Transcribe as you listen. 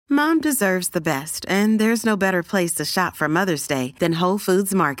Mom deserves the best, and there's no better place to shop for Mother's Day than Whole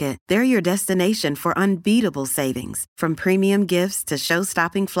Foods Market. They're your destination for unbeatable savings, from premium gifts to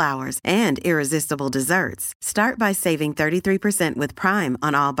show-stopping flowers and irresistible desserts. Start by saving 33% with Prime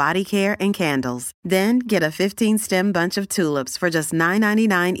on all body care and candles. Then get a 15-stem bunch of tulips for just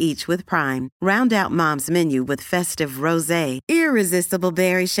 $9.99 each with Prime. Round out Mom's menu with festive rosé, irresistible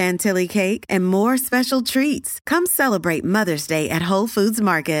berry chantilly cake, and more special treats. Come celebrate Mother's Day at Whole Foods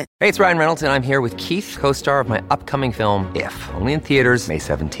Market. Hey, it's Ryan Reynolds, and I'm here with Keith, co-star of my upcoming film, If, only in theaters May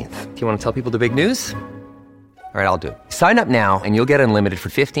 17th. Do you want to tell people the big news? All right, I'll do it. Sign up now and you'll get unlimited for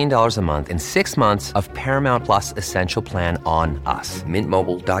 $15 a month and 6 months of Paramount Plus Essential Plan on us.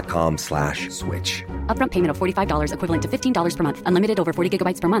 MintMobile.com/switch. Upfront payment of $45 equivalent to $15 per month. Unlimited over 40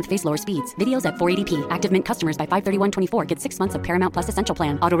 gigabytes per month. Face lower speeds. Videos at 480p. Active Mint customers by 531.24 get 6 months of Paramount Plus Essential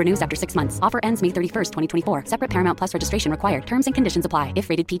Plan. Auto renews after 6 months. Offer ends May 31st, 2024. Separate Paramount Plus registration required. Terms and conditions apply if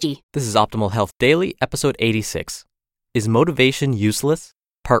rated PG. This is Optimal Health Daily, episode 86. Is Motivation Useless?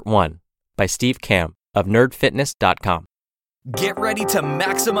 Part 1 by Steve Kamb of nerdfitness.com. Get ready to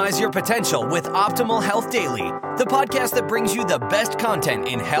maximize your potential with Optimal Health Daily, the podcast that brings you the best content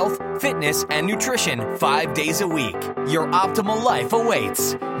in health, fitness, and nutrition 5 days a week. Your optimal life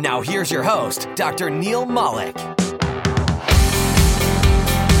awaits. Now here's your host, Dr. Neil Malik.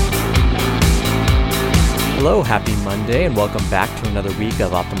 Hello, happy Monday, and welcome back to another week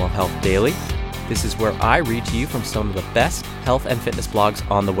of Optimal Health Daily. This is where I read to you from some of the best health and fitness blogs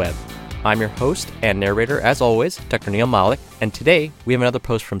on the web. I'm your host and narrator, as always, Dr. Neil Malik, and today we have another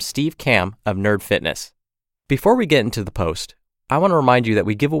post from Steve Kamb of Nerd Fitness. Before we get into the post, I want to remind you that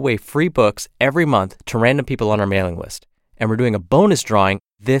we give away free books every month to random people on our mailing list, and we're doing a bonus drawing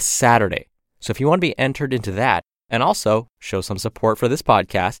this Saturday. So if you want to be entered into that, and also show some support for this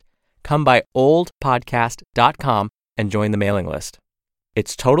podcast, come by oldpodcast.com and join the mailing list.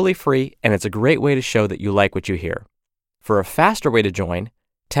 It's totally free, and it's a great way to show that you like what you hear. For a faster way to join,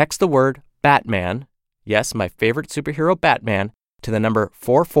 text the word Batman, yes, my favorite superhero Batman, to the number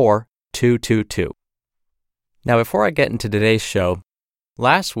 44222. Now, before I get into today's show,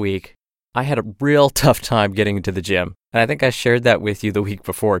 last week I had a real tough time getting into the gym, and I think I shared that with you the week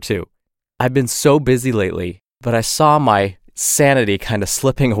before too. I've been so busy lately, but I saw my sanity kind of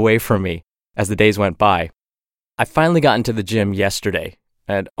slipping away from me as the days went by. I finally got into the gym yesterday,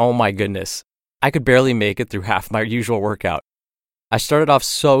 and oh my goodness, I could barely make it through half my usual workout. I started off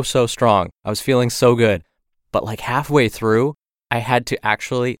so strong. I was feeling so good. But like halfway through, I had to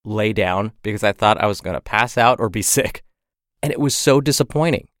actually lay down because I thought I was going to pass out or be sick. And it was so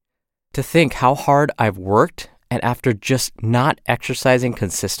disappointing to think how hard I've worked, and after just not exercising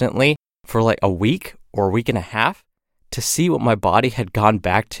consistently for like a week or a week and a half, to see what my body had gone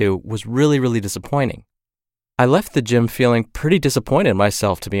back to was really disappointing. I left the gym feeling pretty disappointed in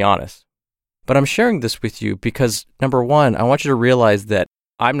myself, to be honest. But I'm sharing this with you because, number one, I want you to realize that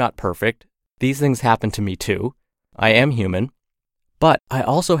I'm not perfect. These things happen to me too. I am human. But I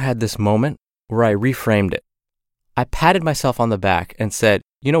also had this moment where I reframed it. I patted myself on the back and said,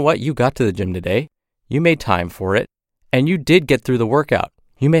 you know what? You got to the gym today. You made time for it. And you did get through the workout.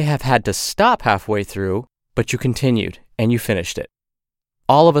 You may have had to stop halfway through, but you continued and you finished it.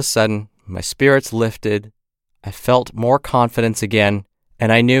 All of a sudden, my spirits lifted. I felt more confidence again,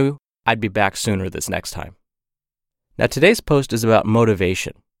 and I knew I'd be back sooner this next time. Now, today's post is about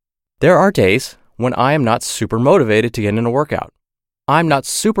motivation. There are days when I am not super motivated to get in a workout. I'm not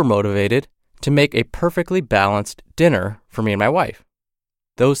super motivated to make a perfectly balanced dinner for me and my wife.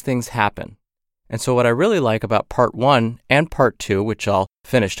 Those things happen. And so what I really like about part 1 and part 2, which I'll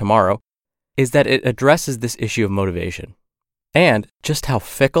finish tomorrow, is that it addresses this issue of motivation and just how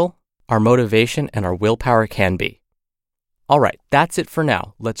fickle our motivation and our willpower can be. All right, that's it for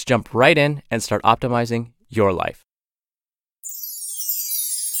now. Let's jump right in and start optimizing your life.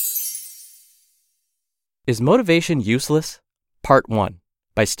 Is Motivation Useless? Part 1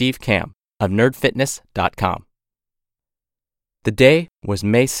 by Steve Kamb of nerdfitness.com. The day was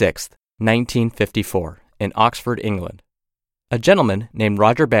May 6th, 1954, in Oxford, England. A gentleman named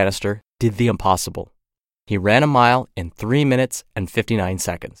Roger Bannister did the impossible. He ran a mile in 3 minutes and 59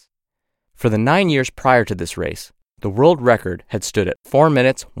 seconds. For the 9 years prior to this race, the world record had stood at 4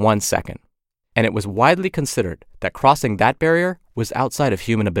 minutes, 1 second, and it was widely considered that crossing that barrier was outside of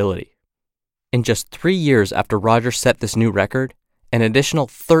human ability. In just 3 years after Roger set this new record, an additional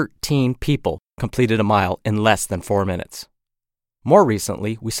 13 people completed a mile in less than 4 minutes. More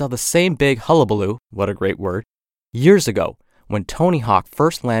recently, we saw the same big hullabaloo, what a great word, years ago when Tony Hawk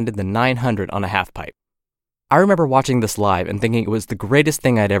first landed the 900 on a halfpipe. I remember watching this live and thinking it was the greatest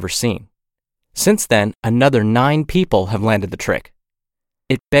thing I'd ever seen. Since then, another 9 people have landed the trick.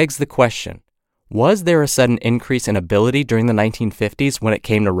 it begs the question, was there a sudden increase in ability during the 1950s when it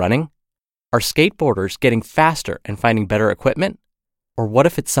came to running? Are skateboarders getting faster and finding better equipment? Or what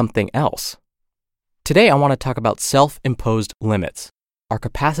if it's something else? Today, I want to talk about self-imposed limits, our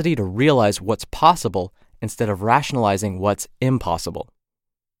capacity to realize what's possible instead of rationalizing what's impossible.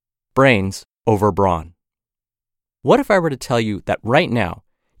 Brains over brawn. What if I were to tell you that right now,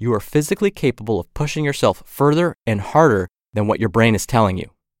 you are physically capable of pushing yourself further and harder than what your brain is telling you?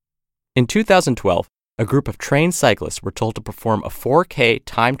 In 2012, a group of trained cyclists were told to perform a 4K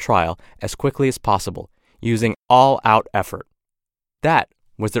time trial as quickly as possible, using all-out effort. That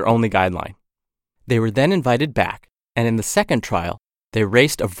was their only guideline. They were then invited back, and in the second trial, they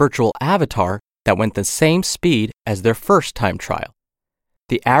raced a virtual avatar that went the same speed as their first time trial.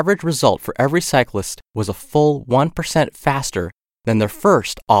 The average result for every cyclist was a full 1% faster than their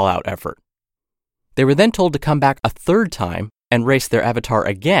first all-out effort. They were then told to come back a third time and race their avatar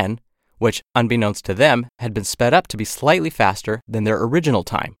again, which, unbeknownst to them, had been sped up to be slightly faster than their original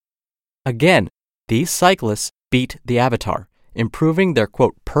time. Again, these cyclists beat the avatar, improving their,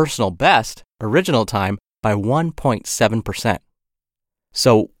 quote, personal best original time by 1.7%.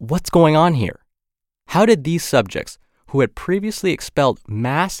 So what's going on here? How did these subjects, who had previously expelled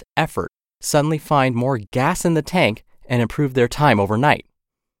mass effort, suddenly find more gas in the tank and improve their time overnight?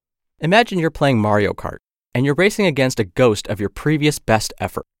 Imagine you're playing Mario Kart, and you're racing against a ghost of your previous best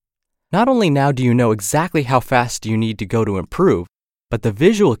effort. Not only now do you know exactly how fast you need to go to improve, but the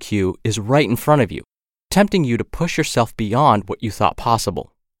visual cue is right in front of you, tempting you to push yourself beyond what you thought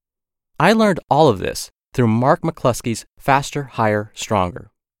possible. I learned all of this through Mark McCluskey's Faster, Higher, Stronger.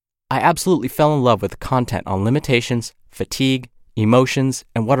 I absolutely fell in love with the content on limitations, fatigue, emotions,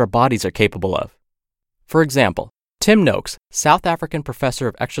 and what our bodies are capable of. For example, Tim Noakes, South African professor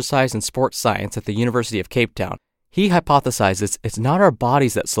of exercise and sports science at the University of Cape Town, he hypothesizes it's not our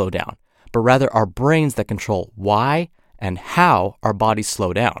bodies that slow down, but rather our brains that control why and how our bodies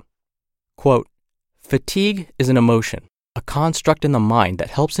slow down. Quote, "Fatigue is an emotion, a construct in the mind that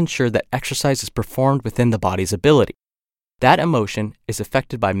helps ensure that exercise is performed within the body's ability. That emotion is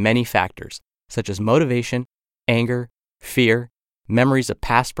affected by many factors, such as motivation, anger, fear, memories of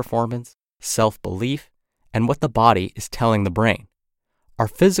past performance, self-belief, and what the body is telling the brain. Our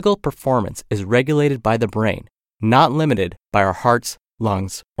physical performance is regulated by the brain, not limited by our hearts,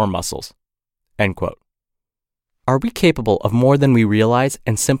 lungs, or muscles." End quote. Are we capable of more than we realize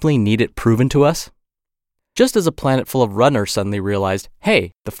and simply need it proven to us? Just as a planet full of runners suddenly realized,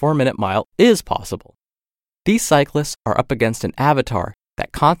 hey, the 4-minute mile is possible. These cyclists are up against an avatar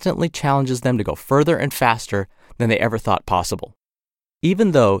that constantly challenges them to go further and faster than they ever thought possible.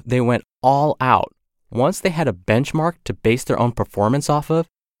 Even though they went all out, once they had a benchmark to base their own performance off of,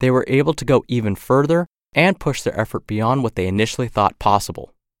 they were able to go even further and push their effort beyond what they initially thought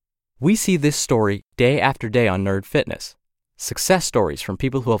possible. We see this story day after day on Nerd Fitness. Success stories from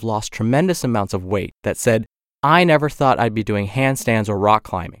people who have lost tremendous amounts of weight that said, I never thought I'd be doing handstands or rock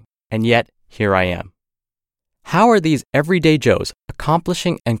climbing, and yet here I am. How are these everyday Joes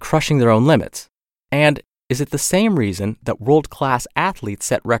accomplishing and crushing their own limits? And is it the same reason that world-class athletes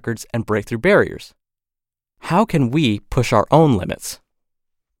set records and break through barriers? How can we push our own limits?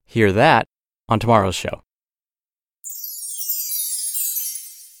 Hear that on tomorrow's show.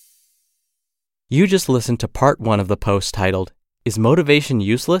 You just listened to part 1 of the post titled, Is Motivation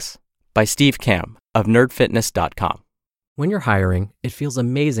Useless? By Steve Kamb of nerdfitness.com. When you're hiring, it feels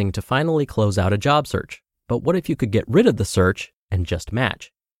amazing to finally close out a job search. But what if you could get rid of the search and just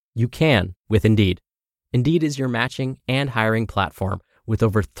match? You can with Indeed. Indeed is your matching and hiring platform with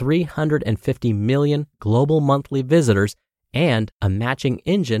over 350 million global monthly visitors and a matching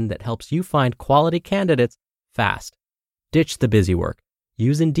engine that helps you find quality candidates fast. Ditch the busy work.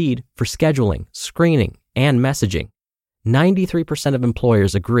 Use Indeed for scheduling, screening, and messaging. 93% of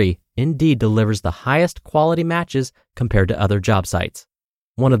employers agree Indeed delivers the highest quality matches compared to other job sites.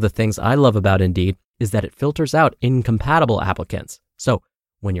 One of the things I love about Indeed is that it filters out incompatible applicants. So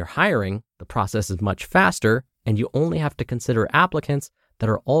when you're hiring, the process is much faster and you only have to consider applicants that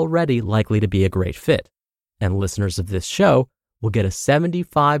are already likely to be a great fit. And listeners of this show will get a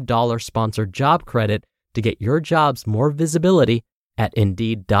 $75 sponsored job credit to get your jobs more visibility at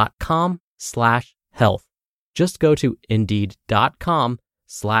Indeed.com/health. Just go to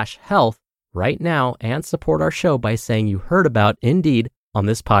Indeed.com/health right now and support our show by saying you heard about Indeed on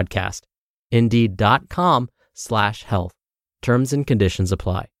this podcast. Indeed.com/health. Terms and conditions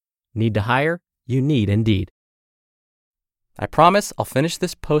apply. Need to hire? You need Indeed. I promise I'll finish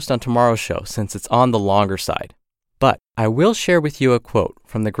this post on tomorrow's show since it's on the longer side. But I will share with you a quote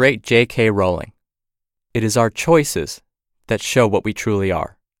from the great J.K. Rowling. It is our choices, that show what we truly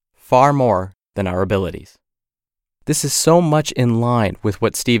are, far more than our abilities. This is so much in line with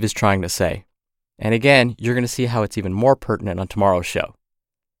what Steve is trying to say. And again, you're going to see how it's even more pertinent on tomorrow's show.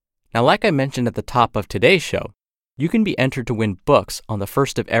 Now, like I mentioned at the top of today's show, you can be entered to win books on the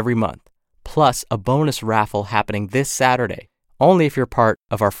first of every month, plus a bonus raffle happening this Saturday, only if you're part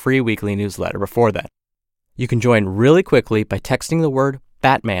of our free weekly newsletter before then. You can join really quickly by texting the word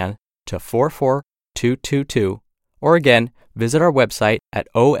Batman to 44222, or again, visit our website at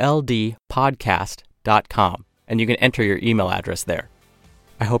oldpodcast.com, and you can enter your email address there.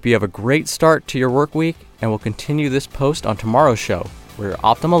 I hope you have a great start to your work week, and we'll continue this post on tomorrow's show, where your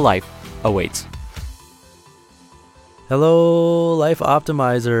optimal life awaits. Hello, Life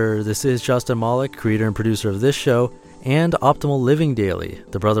Optimizer. This is Justin Malik, creator and producer of this show, and Optimal Living Daily,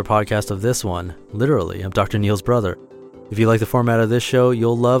 the brother podcast of this one. Literally, I'm Dr. Neil's brother. If you like the format of this show,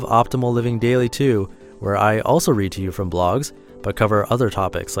 you'll love Optimal Living Daily too, where I also read to you from blogs, but cover other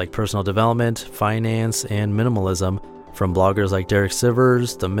topics like personal development, finance, and minimalism from bloggers like Derek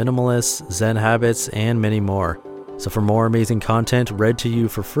Sivers, The Minimalists, Zen Habits, and many more. So for more amazing content read to you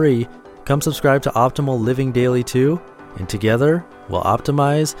for free, come subscribe to Optimal Living Daily too, and together we'll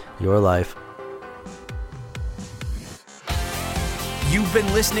optimize your life. You've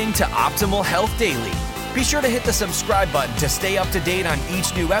been listening to Optimal Health Daily. Be sure to hit the subscribe button to stay up to date on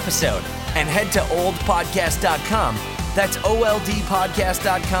each new episode, and head to oldpodcast.com. That's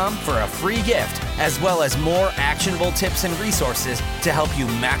oldpodcast.com for a free gift, as well as more actionable tips and resources to help you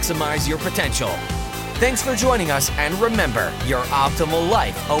maximize your potential. Thanks for joining us, and remember, your optimal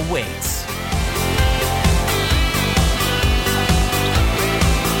life awaits.